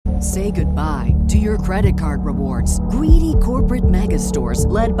Say goodbye to your credit card rewards. Greedy corporate mega stores,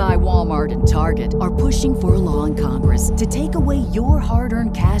 led by Walmart and Target, are pushing for a law in Congress to take away your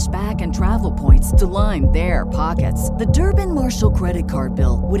hard-earned cash back and travel points to line their pockets. The Durbin-Marshall credit card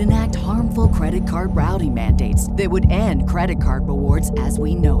bill would enact harmful credit card routing mandates that would end credit card rewards as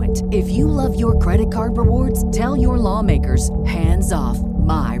we know it. If you love your credit card rewards, tell your lawmakers, hands off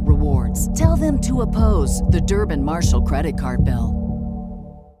my rewards. Tell them to oppose the Durbin-Marshall credit card bill.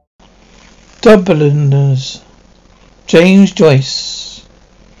 DUBLINERS. James Joyce.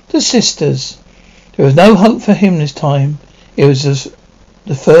 The Sisters. There was no hope for him this time. It was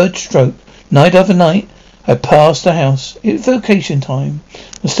the third stroke. Night after night, I passed the house. It was vacation time.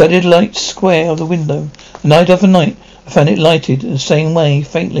 I studied the light square of the window. Night after night, I found it lighted the same way,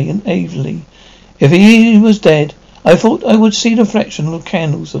 faintly and evilly. If he was dead, I thought I would see the reflection of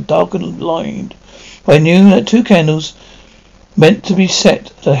candles that darkened the blind. But I knew that 2 candles meant to be set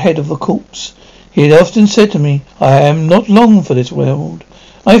at the head of the corpse. He had often said to me, I am not long for this world.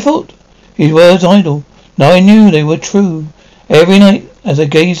 I thought his words idle. Now I knew they were true. Every night, as I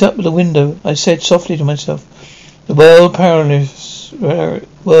gazed up at the window, I said softly to myself, the word Paris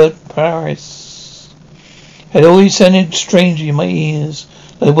had always sounded strangely in my ears.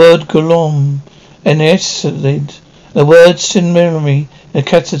 The word Golom and Esalid, the word Sinmemory, the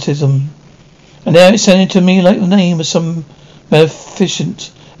Catechism. And now it sounded to me like the name of some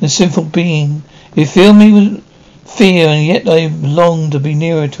maleficent and sinful being. It filled me with fear, and yet I longed to be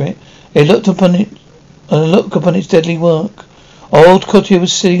nearer to it. I looked upon its deadly work. Old Cottier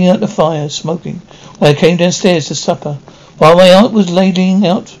was sitting at the fire, smoking, when I came downstairs to supper. While my aunt was ladling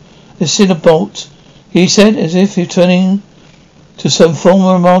out the cinnamon, he said, as if returning to some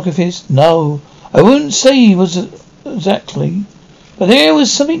former remark of his, no, I wouldn't say he was exactly, but there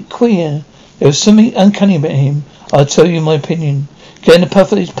was something queer. There was something uncanny about him. I'll tell you my opinion. Getting a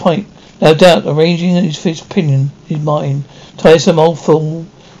puff at his pipe, no doubt arranging his opinion, his mind. Tiresome old fool.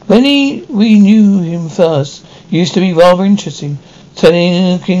 When we knew him first, he used to be rather interesting,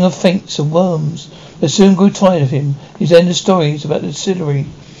 telling of faints and worms. I soon grew tired of him. His endless stories about the distillery.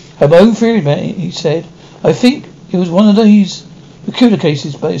 I have my own theory about it, he said. I think it was one of these peculiar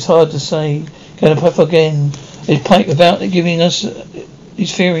cases, but it's hard to say. Getting a puff again, his pipe about giving us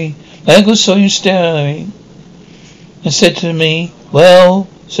his theory. My uncle saw him staring and said to me, well,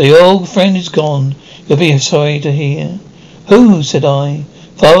 so your old friend is gone. You'll be sorry to hear. Who? Said I.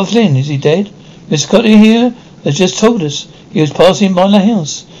 Father Flynn, is he dead? Mr. Cottier here has just told us he was passing by the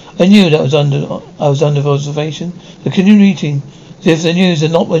house. I knew that I was under observation. I continued eating, as if the news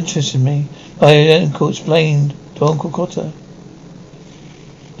had not interested me. My uncle explained to Uncle Cotter.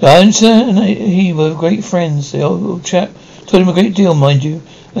 The answer and he were great friends. The old chap told him a great deal, mind you,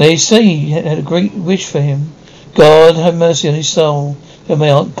 and they say he had a great wish for him. God have mercy on his soul, said my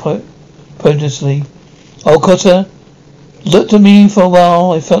aunt ponderously. Old Cotter looked at me for a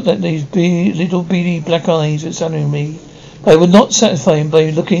while. I felt that these little beady black eyes were examining me. I would not satisfy him by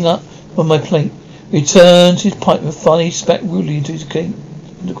looking up on my plate. He turned his pipe and finally spat rudely into his grate.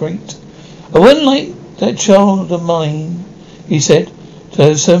 I wouldn't like that child of mine, he said, to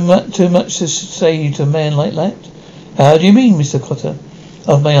have too much to say to a man like that. How do you mean, Mr. Cotter?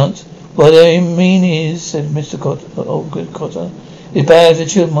 Asked my aunt. What I mean is, said Mr. Cotter, old good Cotter, it's bad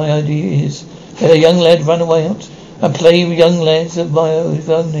as children, my idea is. Let a young lad run away out and play with young lads of his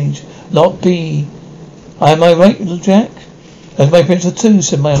own age, not be. Am I right, little Jack? That's my principle too,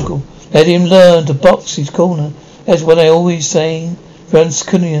 said my uncle. Let him learn to box his corner. That's what I always say. Franz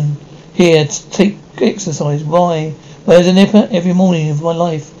Cunningham. Here, take exercise. Why? Where's a nipper? Every morning of my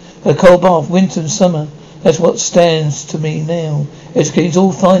life. A cold bath, winter and summer. That's what stands to me now. Education's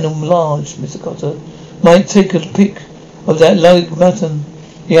all fine and large, Mr. Cotter. Might take a pick of that low mutton,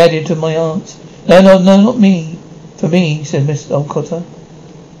 he added to my aunt. No, not me. For me, said Mr. Old Cotter.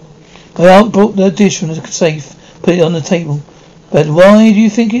 My aunt brought the dish from the safe, put it on the table. But why do you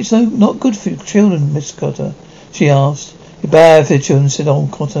think it's not good for children, Mr. Cotter? She asked. It's bad for children, said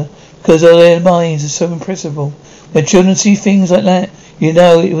Old Cotter, because their minds are so impressible. When children see things like that, you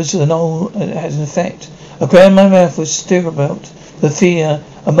know it has an effect. I grabbed my mouth was still about the fear.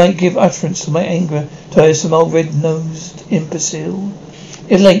 I might give utterance to my anger to some old red-nosed imbecile.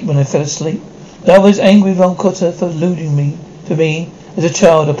 It was late when I fell asleep. I was angry with Old Cotter for alluding to me. As a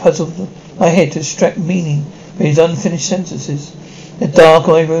child, I puzzled my head to extract meaning from his unfinished sentences. In the dark of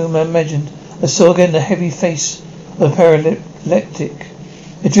my room, I imagined I saw again the heavy face of a paralytic.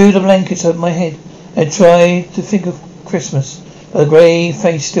 I drew the blankets over my head and tried to think of Christmas. But the grey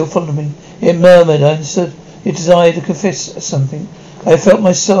face still followed me. It murmured. I understood it desired to confess something. I felt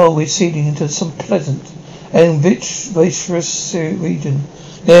my soul receding into some pleasant and vitreous region.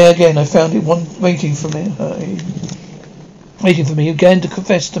 There again, I found it waiting for me. He began to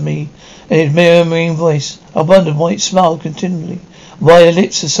confess to me in his murmuring voice. I wondered why it smiled continually, why the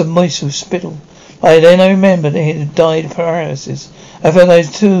lips were so moist with spittle. By then I remembered that he had died of paralysis. I felt I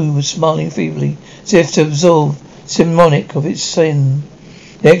too was smiling feebly, as if to absorb symbolic of its sin.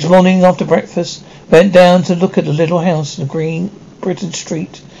 The next morning after breakfast, went down to look at the little house in the green Britain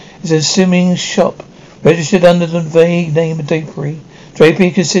Street. It's an assuming shop, registered under the vague name of drapery.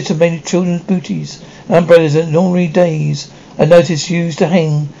 Drapery consists of many children's booties, umbrellas, and in ordinary days I noticed used to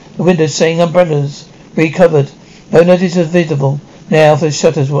hang the windows saying umbrellas, recovered. No notice was visible now, for the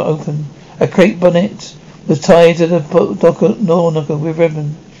shutters were open. A crepe bonnet was tied to the door knocker with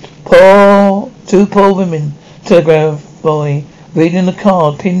ribbon. Two poor women, telegraph boy, reading the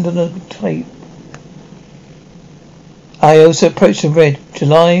card pinned on the tape. I also approached and read,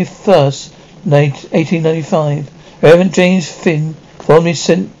 July 1st, 1895. Reverend James Finn, formerly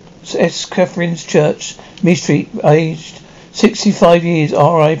St. S. Catherine's Church, Mead Street, aged 65 years,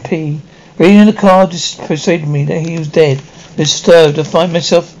 R.I.P. Reading the card persuaded me that he was dead. Disturbed to find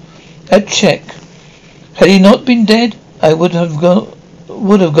myself at check. Had he not been dead, I would have gone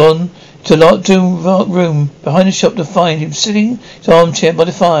to locked room behind the shop to find him sitting in his armchair by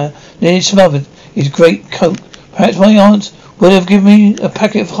the fire, nearly smothered, his great coat. Perhaps my aunt would have given me a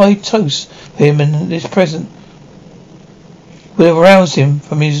packet of high toast for him, and this present would have roused him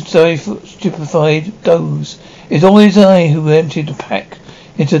from his stupefied doze. It was always I who emptied the pack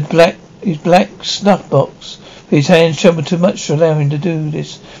into his black snuff box. But his hands trembled too much to allow him to do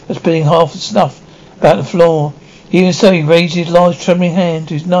this, by spilling half the snuff about the floor. Even so, he raised his large trembling hand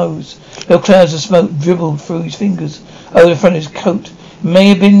to his nose. Little clouds of smoke dribbled through his fingers over the front of his coat. It may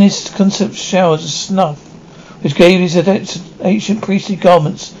have been this constant showers of snuff which gave his ancient priestly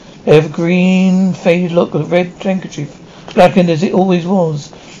garments the evergreen faded look of a red handkerchief, blackened as it always was,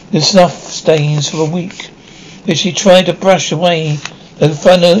 the snuff stains for a week, which he tried to brush away. The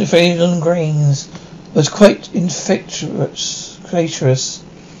faded grains was quite infectious.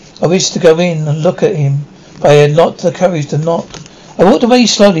 I wished to go in and look at him, but I had not the courage to knock. I walked away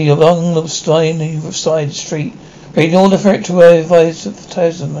slowly along the side of the street, reading all the factory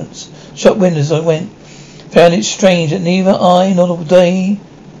advertisements, shop windows. I went. Found it strange that neither I nor the day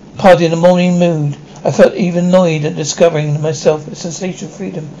parted in a morning mood. I felt even annoyed at discovering in myself a sensation of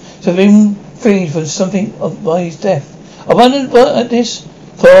freedom. So being freed from something by his death. I wondered at this,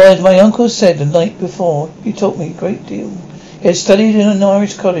 for as my uncle said the night before, he taught me a great deal. He had studied in an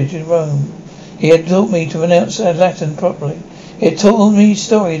Irish college in Rome. He had taught me to pronounce Latin properly. He had told me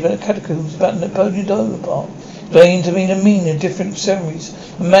stories about the catacombs, about Napoleon Bonaparte, explaining to me the meaning of different ceremonies,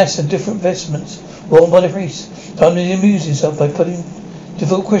 the mass and different vestments worn by the priests. Sometimes he amused himself by putting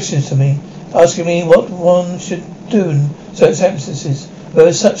difficult questions to me, asking me what one should do in certain circumstances,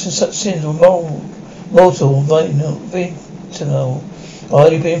 whether such and such sins were mortal, venial, or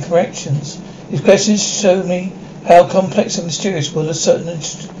only imperfections. His questions showed me how complex and mysterious were the certain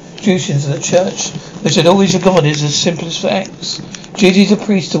institutions of the church, which had always regarded as the simplest acts. Duties of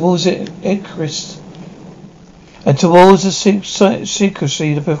priests towards the Eucharist and towards the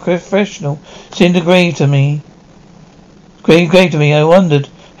secrecy of the professional seemed grave to me. I wondered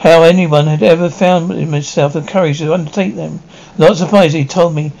how anyone had ever found in himself the courage to undertake them. Not surprised, he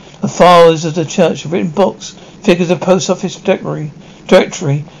told me the fathers of the church had written books, figures of post office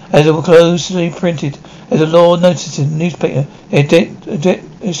directory, as they were closely printed, as the law noticed in the newspaper,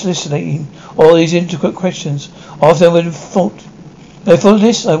 eliciting all these intricate questions. After I would have thought of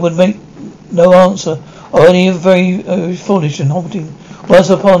this, I would make no answer, only very foolish and halting. Once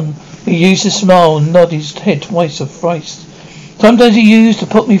upon, he used to smile and nod his head twice or thrice. Sometimes he used to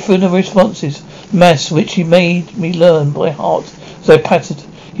put me through the responses, mass which he made me learn by heart as I pattered.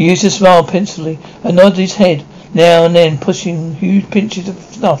 He used to smile pensively and nod his head, now and then pushing huge pinches of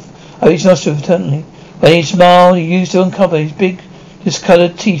snuff over his nostril alternately. When he smiled, he used to uncover his big,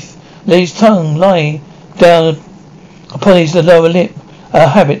 discoloured teeth, let his tongue lie down upon his lower lip, a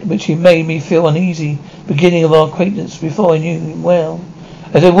habit which he made me feel uneasy, beginning of our acquaintance, before I knew him well.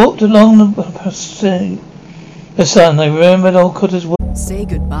 As I walked along the sun, I remembered old Cotter's words. Say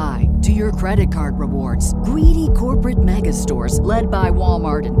goodbye to your credit card rewards. Greedy corporate mega stores, led by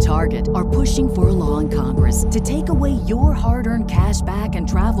Walmart and Target, are pushing for a law in Congress to take away your hard-earned cash back and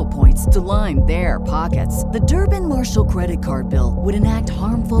travel points to line their pockets. The Durbin-Marshall credit card bill would enact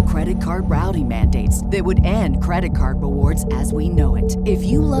harmful credit card routing mandates that would end credit card rewards as we know it. If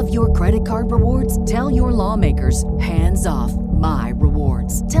you love your credit card rewards, tell your lawmakers, hands off my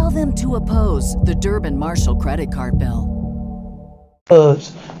rewards. Tell them to oppose the Durbin-Marshall credit card bill.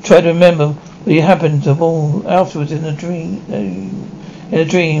 Try to remember what happened to all afterwards in the dream. In a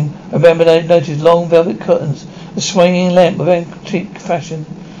dream, I remembered I had noticed long velvet curtains, a swinging lamp of antique fashion.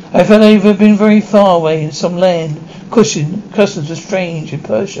 I felt I had been very far away in some land. Customs were strange in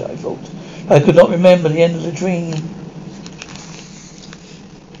Persia, I thought. I could not remember the end of the dream.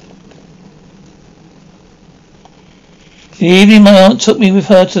 The evening my aunt took me with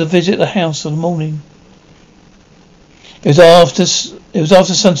her to visit the house in the morning. It was after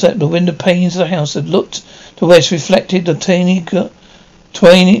sunset. The window panes of the house that looked to west reflected the tawny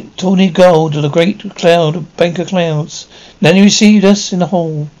gold of the great cloud of bank of clouds. Nanny received us in the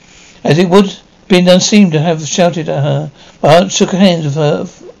hall. As it would have been unseen to have shouted at her, my aunt shook hands with her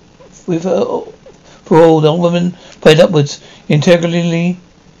for all. The old woman went upwards integrally.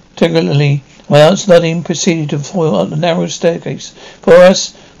 My aunt's nodding proceeded to follow up the narrow staircase. For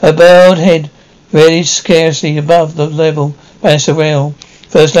us, her bowed head raised scarcely above the level banister rail.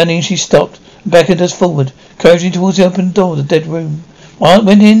 First landing, she stopped and beckoned us forward, encouraging towards the open door of the dead room. My aunt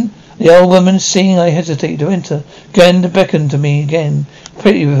went in. The old woman, seeing I hesitated to enter, began to beckon to me again,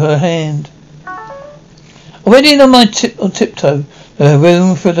 pretty with her hand. I went in on tiptoe. The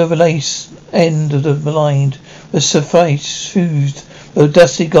room for the lace end of the blind was suffused with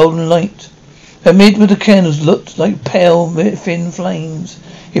dusty golden light. Amid with the candles looked like pale, thin flames.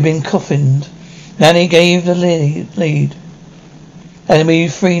 He'd been coffined. Nanny gave the lead, and we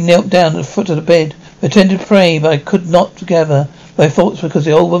three knelt down at the foot of the bed. I attempted to pray, but I could not gather my thoughts because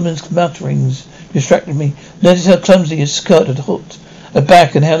the old woman's mutterings distracted me. Noticed how clumsily her skirt had hooked her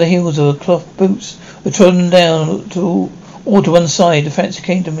back and how the heels of her cloth boots were trodden down all to one side. The fancy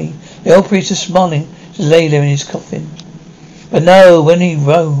came to me. The old priest was smiling, just lay there in his coffin. But no, when he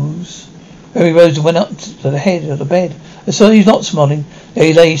rose and went up to the head of the bed, I saw he was not smiling. There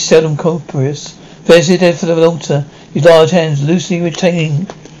he lay, seldom copious, facing the foot of an altar, his large hands loosely retaining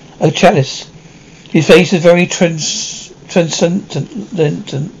a chalice. His face was very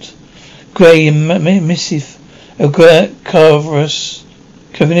transcendent, grey and missive, of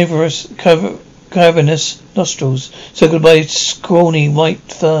cavernous nostrils, circled by scrawny white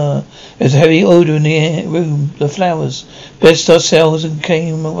fur. There was a heavy odour in the room. The flowers blessed ourselves and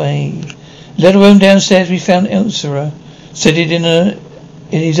came away. In the little room downstairs we found Elsa seated in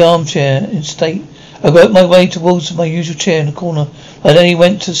his armchair in state. I worked my way towards my usual chair in the corner. I then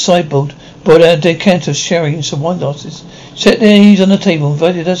went to the sideboard, brought out a decanter of sherry and some wine glasses. Set their ease on the table,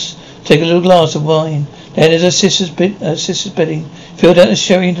 invited us to take a little glass of wine. Then, as her sister's bidding, filled out the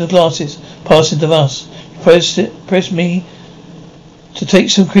sherry into the glasses, passing to us. Pressed me to take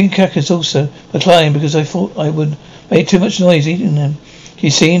some cream crackers also, declining because I thought I would make too much noise eating them.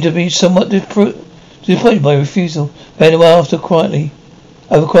 She seemed to be somewhat disappointed by refusal. Then,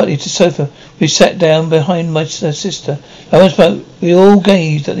 quietly to the sofa, we sat down behind my sister. I was spoke. We all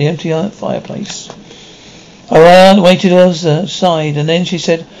gazed at the empty fireplace. Our aunt waited Elsa side, and then she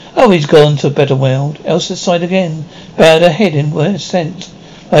said, "Oh, he's gone to a better world." Elsa sighed again, bowed her head in assent.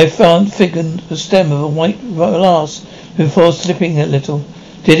 I found figured the stem of a white glass before slipping a little.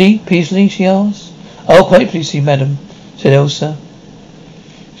 "Did he? Peacefully?" she asked. "Oh, quite peacefully, madam," said Elsa.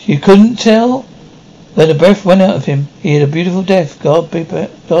 "You couldn't tell?" When the breath went out of him, he had a beautiful death, God be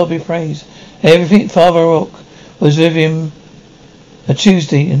praised. Everything Father Rock was with him a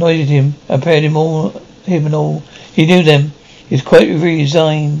Tuesday, anointed him, and prepared him and all. He knew them. He was quite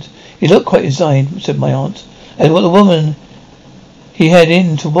resigned. He looked quite resigned, said my aunt. And what the woman he had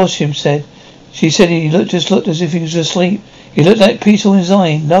in to wash him said. She said he looked as if he was asleep. He looked like peaceful and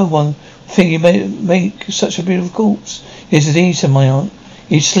resigned. No one would think he make such a beautiful corpse. Yes, indeed, said my aunt.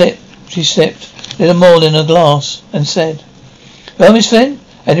 She slept little more than a glass, and said, "Well, Miss Flynn,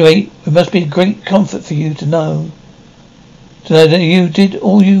 anyway, it must be a great comfort for you to know that you did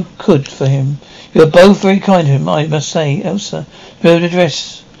all you could for him. You are both very kind to him, I must say." Elsa moved the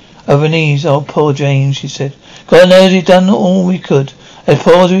dress over her knees. "Oh, poor James," she said. "God knows we've done all we could. As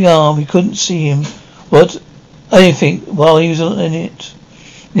poor as we are, we couldn't see him anything while he was in it."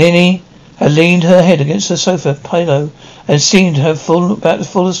 Ninny had leaned her head against the sofa pillow and seemed to have about to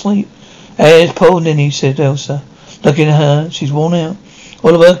fall asleep. "Yes, poor Ninny," said Elsa, looking at her. "She's worn out.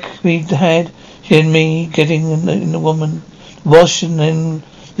 All the work we had, she and me, getting in the woman, wash and then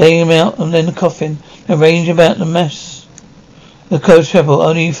laying him out, and then the coffin, and arranging about the mess. The coach chapel,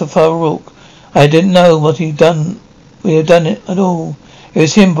 only for Father Rourke. I didn't know what we had done it at all. It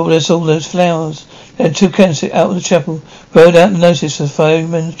was him brought us all those flowers. Then took us out of the chapel, wrote out the notice for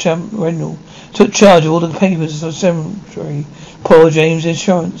fireman's rental, took charge of all the papers for the cemetery, poor James'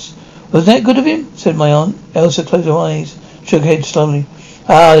 insurance. Was that good of him?" said my aunt. Elsa closed her eyes, shook her head slowly.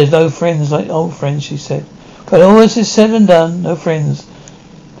 "There's no friends like old friends," she said. "When all this is said and done, no friends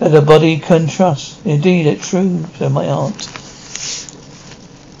that a body can trust." "Indeed, it's true," said my aunt.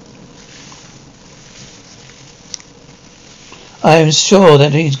 I am sure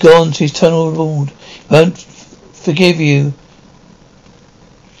that he's gone to eternal reward. He won't forgive you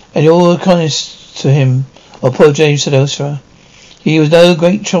and all the kindness to him. Oh, poor James, said Ursula. He was no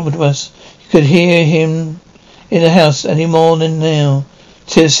great trouble to us. You could hear him in the house any more than now.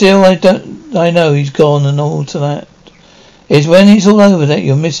 Still, I know he's gone and all to that. It's when he's all over that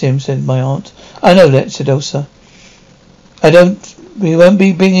you'll miss him, said my aunt. I know that, said Elsa. We won't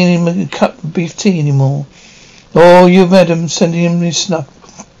be bringing him a cup of beef tea anymore. Oh, you, madam, sending him his snuff.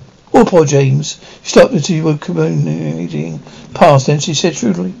 Oh, poor James. She stopped as she was communicating past, then she said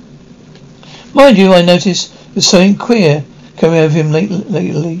shrewdly, mind you, I noticed there's something queer coming over him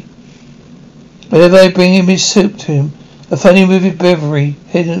lately. Whenever I bring him his soup to him, a funny moving beverage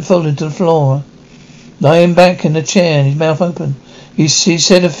hidden fallen to the floor. Lying back in the chair and his mouth open. He said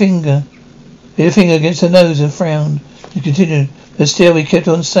hit a finger against her nose and frowned. He continued, but still he kept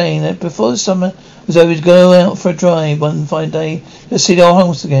on saying that before the summer was over he'd go out for a drive one fine day to see the old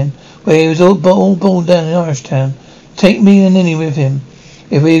house again, where he was all balled down in Irishtown. Take me and Ninny with him.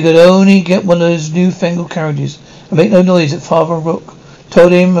 If we could only get one of those newfangled carriages and make no noise at Father Rook.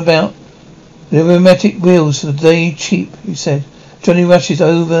 Told him about the rheumatic wheels for the day cheap, he said. Johnny rushes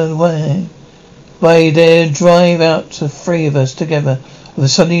over the way there and drive out to three of us together of a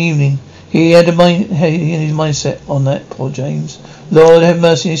Sunday evening. He had his mindset on that, poor James. Lord have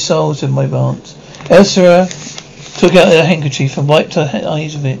mercy on his soul, said my aunt. Elsa took out her handkerchief and wiped her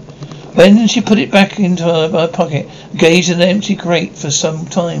eyes with it. Then she put it back into her pocket and gazed at the empty grate for some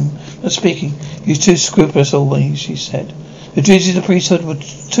time. Not speaking. He was too scrupulous always, she said. The duties of the priesthood were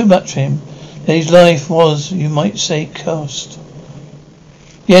too much for him. And his life was, you might say, cursed.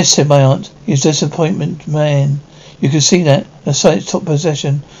 Yes, said my aunt. He was a disappointment man. You could see that. The sight took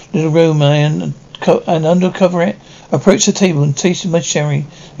possession. Little room and under cover it, approached the table and tasted my sherry.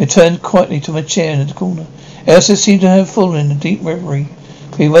 Returned quietly to my chair in the corner. Elsa seemed to have fallen in a deep reverie.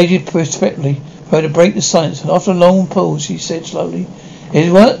 We waited respectfully for her to break the silence, and after a long pause, she said slowly, It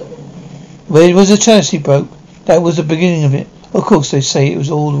was a chalice he broke. That was the beginning of it. Of course, they say it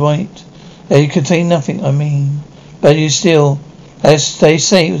was all right. They contained nothing, I mean. But you still, as they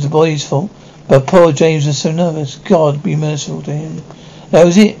say, it was the boy's fault. But poor James was so nervous. God be merciful to him. That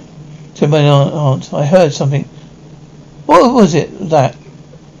was it, said my aunt. I heard something. What was it? That?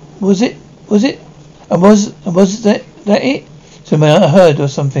 Was it? And was that it? So my aunt heard or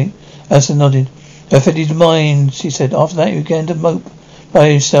something. Elsa nodded. It affected his mind, she said. After that he began to mope by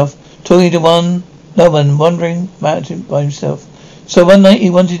himself, talking to no one, wandering about by himself. So one night he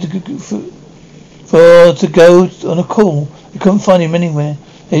wanted to go on a call. He couldn't find him anywhere.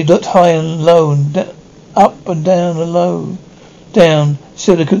 He looked high and low and up and down and low. Down.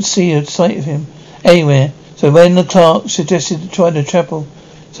 Still they couldn't see a sight of him anywhere. So when the clerk suggested to try the chapel,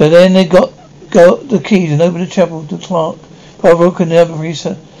 so then they got the keys and opened the chapel to the clerk. Father Rook and the other priest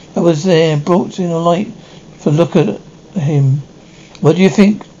that was there brought in a light for a look at him. What do you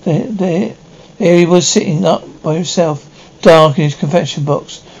think? There he was sitting up by himself, dark in his confession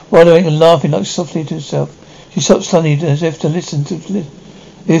box, wondering and laughing like softly to himself. She stopped suddenly as if to listen.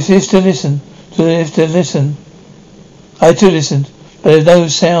 I too listened, but there was no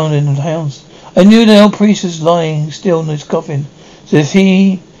sound in the house. I knew the old priest was lying still in his coffin, as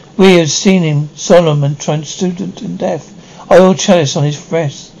if we had seen him, solemn and transcendent in death, oil chalice on his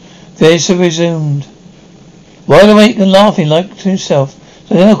breast. There he resumed, wide awake and laughing like to himself.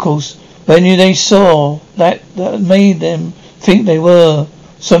 So then, of course, when they saw that made them think they were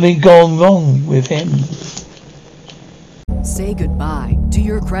something gone wrong with him. Say goodbye to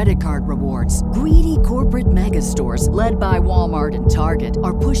your credit card rewards. Greedy corporate mega stores, led by Walmart and Target,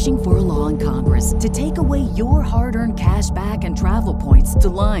 are pushing for a law in Congress to take away your hard-earned cash back and travel points to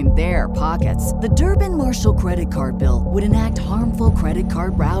line their pockets. The Durbin-Marshall credit card bill would enact harmful credit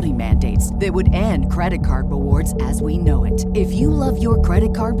card routing mandates that would end credit card rewards as we know it. If you love your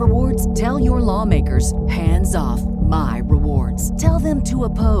credit card rewards, tell your lawmakers, hands off my rewards. Tell them to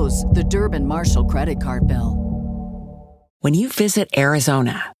oppose the Durbin-Marshall credit card bill. When you visit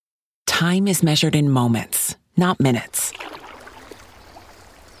Arizona, time is measured in moments, not minutes.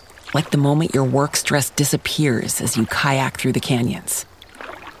 Like the moment your work stress disappears as you kayak through the canyons.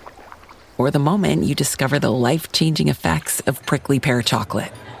 Or the moment you discover the life-changing effects of prickly pear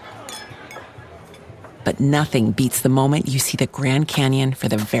chocolate. But nothing beats the moment you see the Grand Canyon for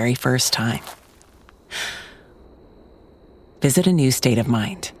the very first time. Visit a new state of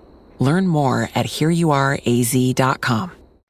mind. Learn more at hereyouareaz.com.